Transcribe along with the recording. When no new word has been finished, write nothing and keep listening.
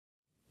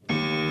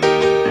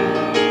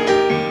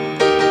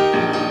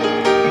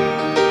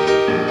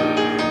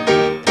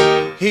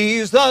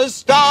He's the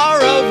Star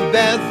of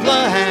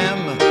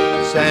Bethlehem,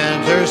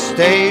 center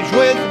stage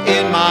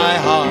within my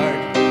heart.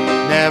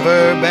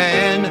 Never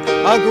been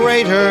a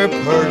greater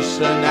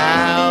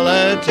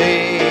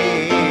personality.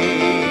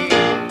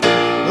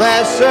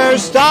 Lesser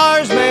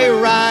stars may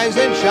rise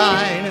and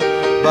shine,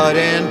 but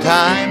in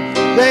time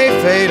they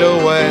fade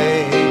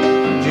away.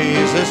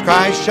 Jesus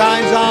Christ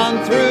shines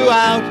on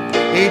throughout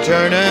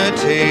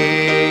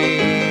eternity.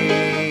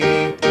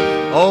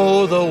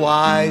 Oh, the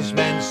wise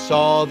men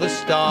saw the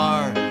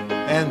star,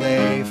 and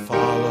they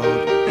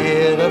followed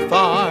it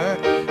afar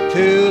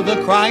to the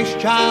Christ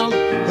child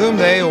whom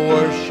they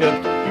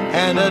worshipped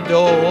and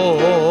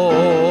adored.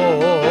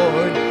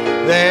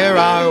 There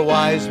are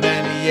wise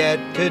men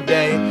yet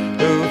today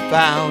who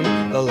found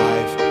the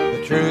life,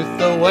 the truth,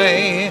 the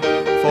way.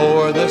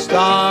 For the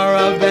Star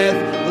of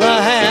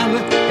Bethlehem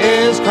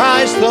is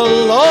Christ the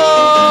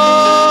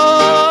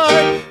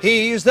Lord.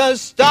 He's the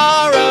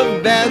Star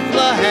of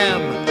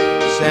Bethlehem,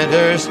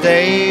 center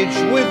stage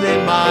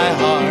within my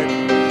heart.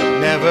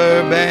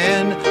 Never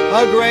been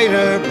a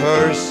greater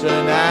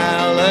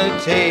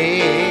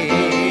personality.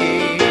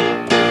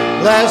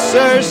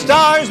 Lesser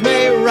stars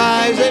may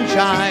rise and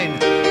shine,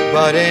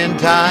 but in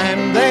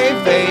time they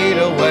fade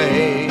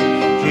away.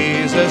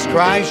 Jesus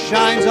Christ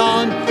shines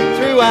on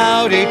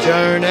throughout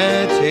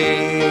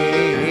eternity.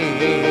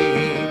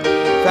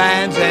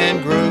 Fans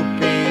and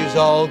groupies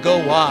all go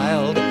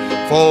wild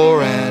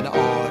for an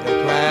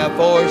autograph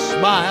or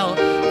smile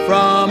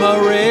from a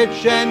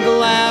rich and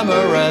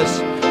glamorous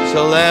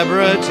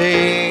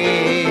celebrity.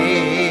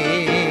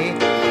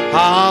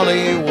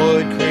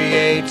 Hollywood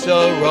creates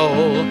a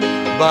role,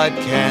 but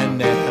can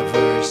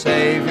never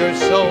save your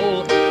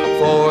soul.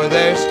 For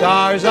their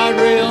stars aren't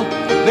real,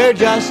 they're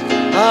just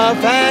a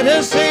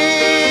fantasy.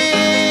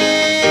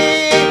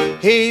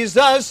 He's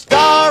the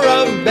Star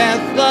of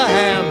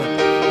Bethlehem,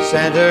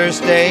 center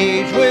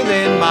stage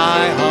within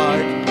my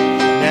heart.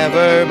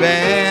 Never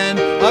been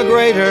a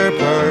greater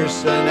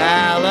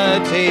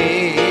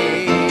personality.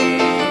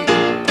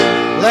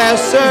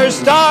 Lesser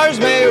stars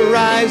may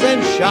rise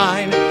and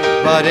shine,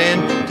 but in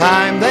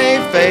time they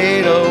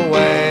fade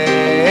away.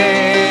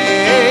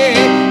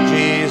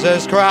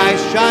 Jesus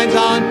Christ shines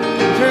on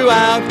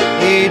throughout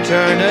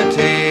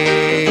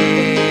eternity.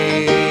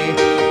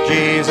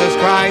 Jesus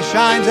Christ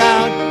shines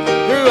out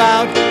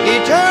throughout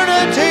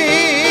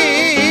eternity.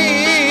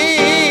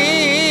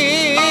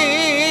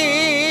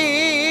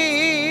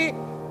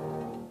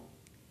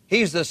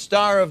 He's the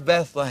Star of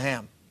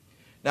Bethlehem.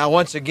 Now,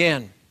 once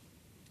again,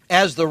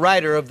 as the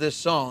writer of this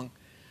song,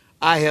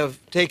 I have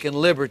taken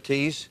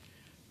liberties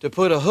to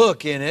put a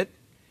hook in it,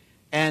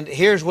 and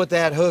here's what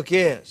that hook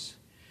is.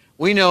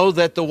 We know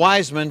that the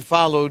wise men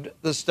followed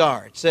the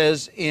star. It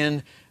says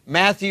in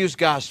Matthew's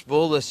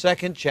Gospel, the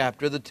 2nd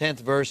chapter, the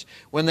 10th verse,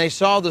 when they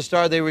saw the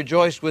star, they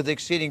rejoiced with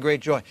exceeding great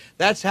joy.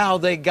 That's how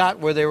they got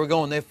where they were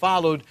going. They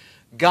followed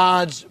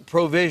God's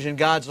provision,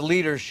 God's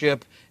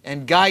leadership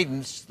and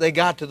guidance. They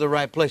got to the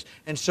right place.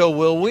 And so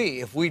will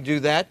we. If we do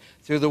that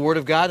through the Word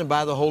of God and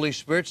by the Holy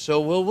Spirit, so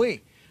will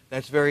we.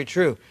 That's very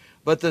true.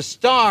 But the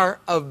Star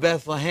of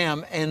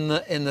Bethlehem, in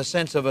the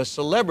sense of a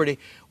celebrity,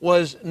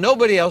 was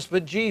nobody else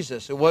but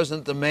Jesus. It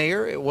wasn't the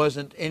mayor. It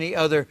wasn't any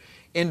other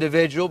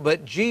individual.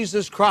 But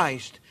Jesus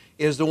Christ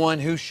is the one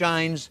who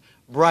shines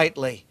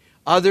brightly.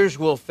 Others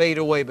will fade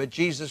away, but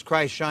Jesus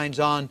Christ shines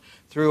on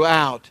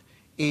throughout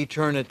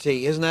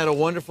eternity. Isn't that a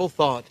wonderful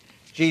thought?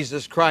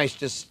 Jesus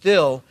Christ is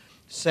still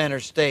center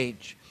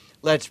stage.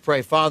 Let's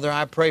pray. Father,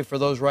 I pray for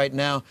those right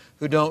now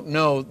who don't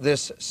know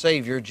this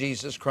Savior,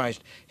 Jesus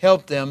Christ.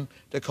 Help them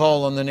to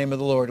call on the name of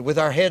the Lord. With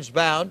our heads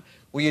bowed,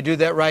 will you do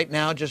that right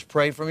now? Just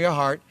pray from your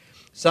heart.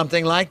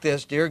 Something like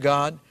this: Dear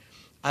God,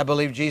 I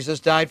believe Jesus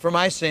died for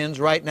my sins.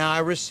 Right now I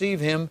receive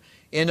Him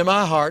into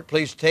my heart.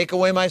 Please take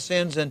away my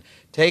sins and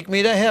take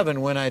me to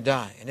heaven when I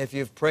die. And if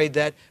you've prayed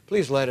that,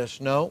 please let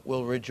us know.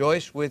 We'll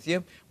rejoice with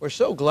you. We're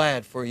so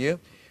glad for you.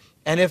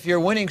 And if you're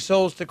winning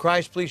souls to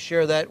Christ, please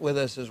share that with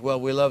us as well.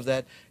 We love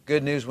that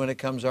good news when it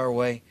comes our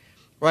way.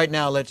 Right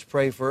now, let's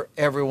pray for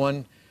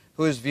everyone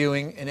who is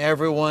viewing and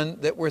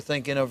everyone that we're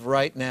thinking of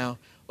right now.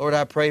 Lord,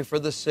 I pray for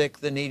the sick,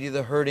 the needy,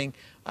 the hurting.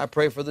 I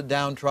pray for the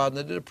downtrodden,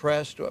 the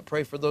depressed. I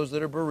pray for those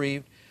that are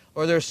bereaved.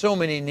 Lord, there are so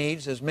many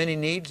needs as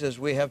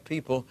we have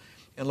people.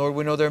 And Lord,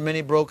 we know there are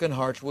many broken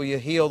hearts. Will you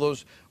heal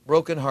those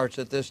broken hearts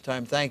at this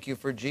time? Thank you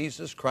for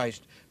Jesus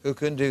Christ who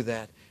can do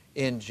that.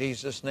 In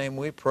Jesus' name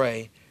we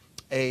pray.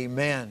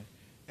 Amen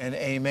and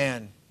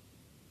amen.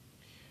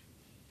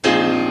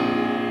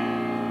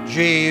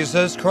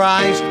 Jesus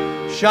Christ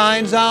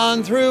shines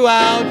on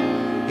throughout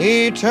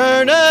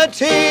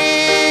eternity.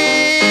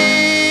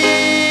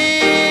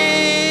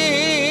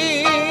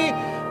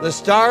 The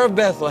Star of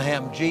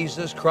Bethlehem,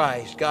 Jesus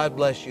Christ. God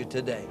bless you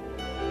today.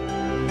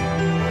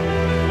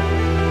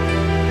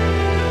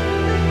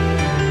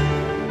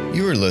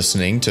 You are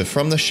listening to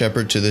From the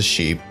Shepherd to the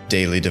Sheep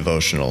Daily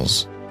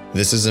Devotionals.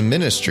 This is a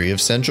ministry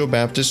of Central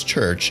Baptist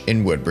Church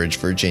in Woodbridge,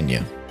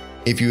 Virginia.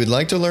 If you would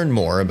like to learn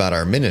more about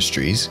our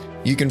ministries,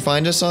 you can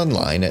find us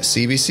online at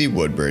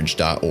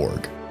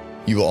cbcwoodbridge.org.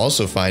 You will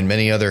also find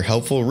many other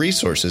helpful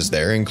resources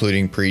there,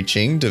 including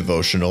preaching,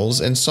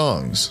 devotionals, and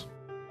songs.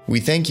 We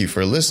thank you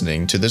for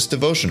listening to this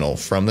devotional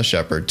from the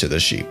Shepherd to the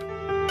Sheep.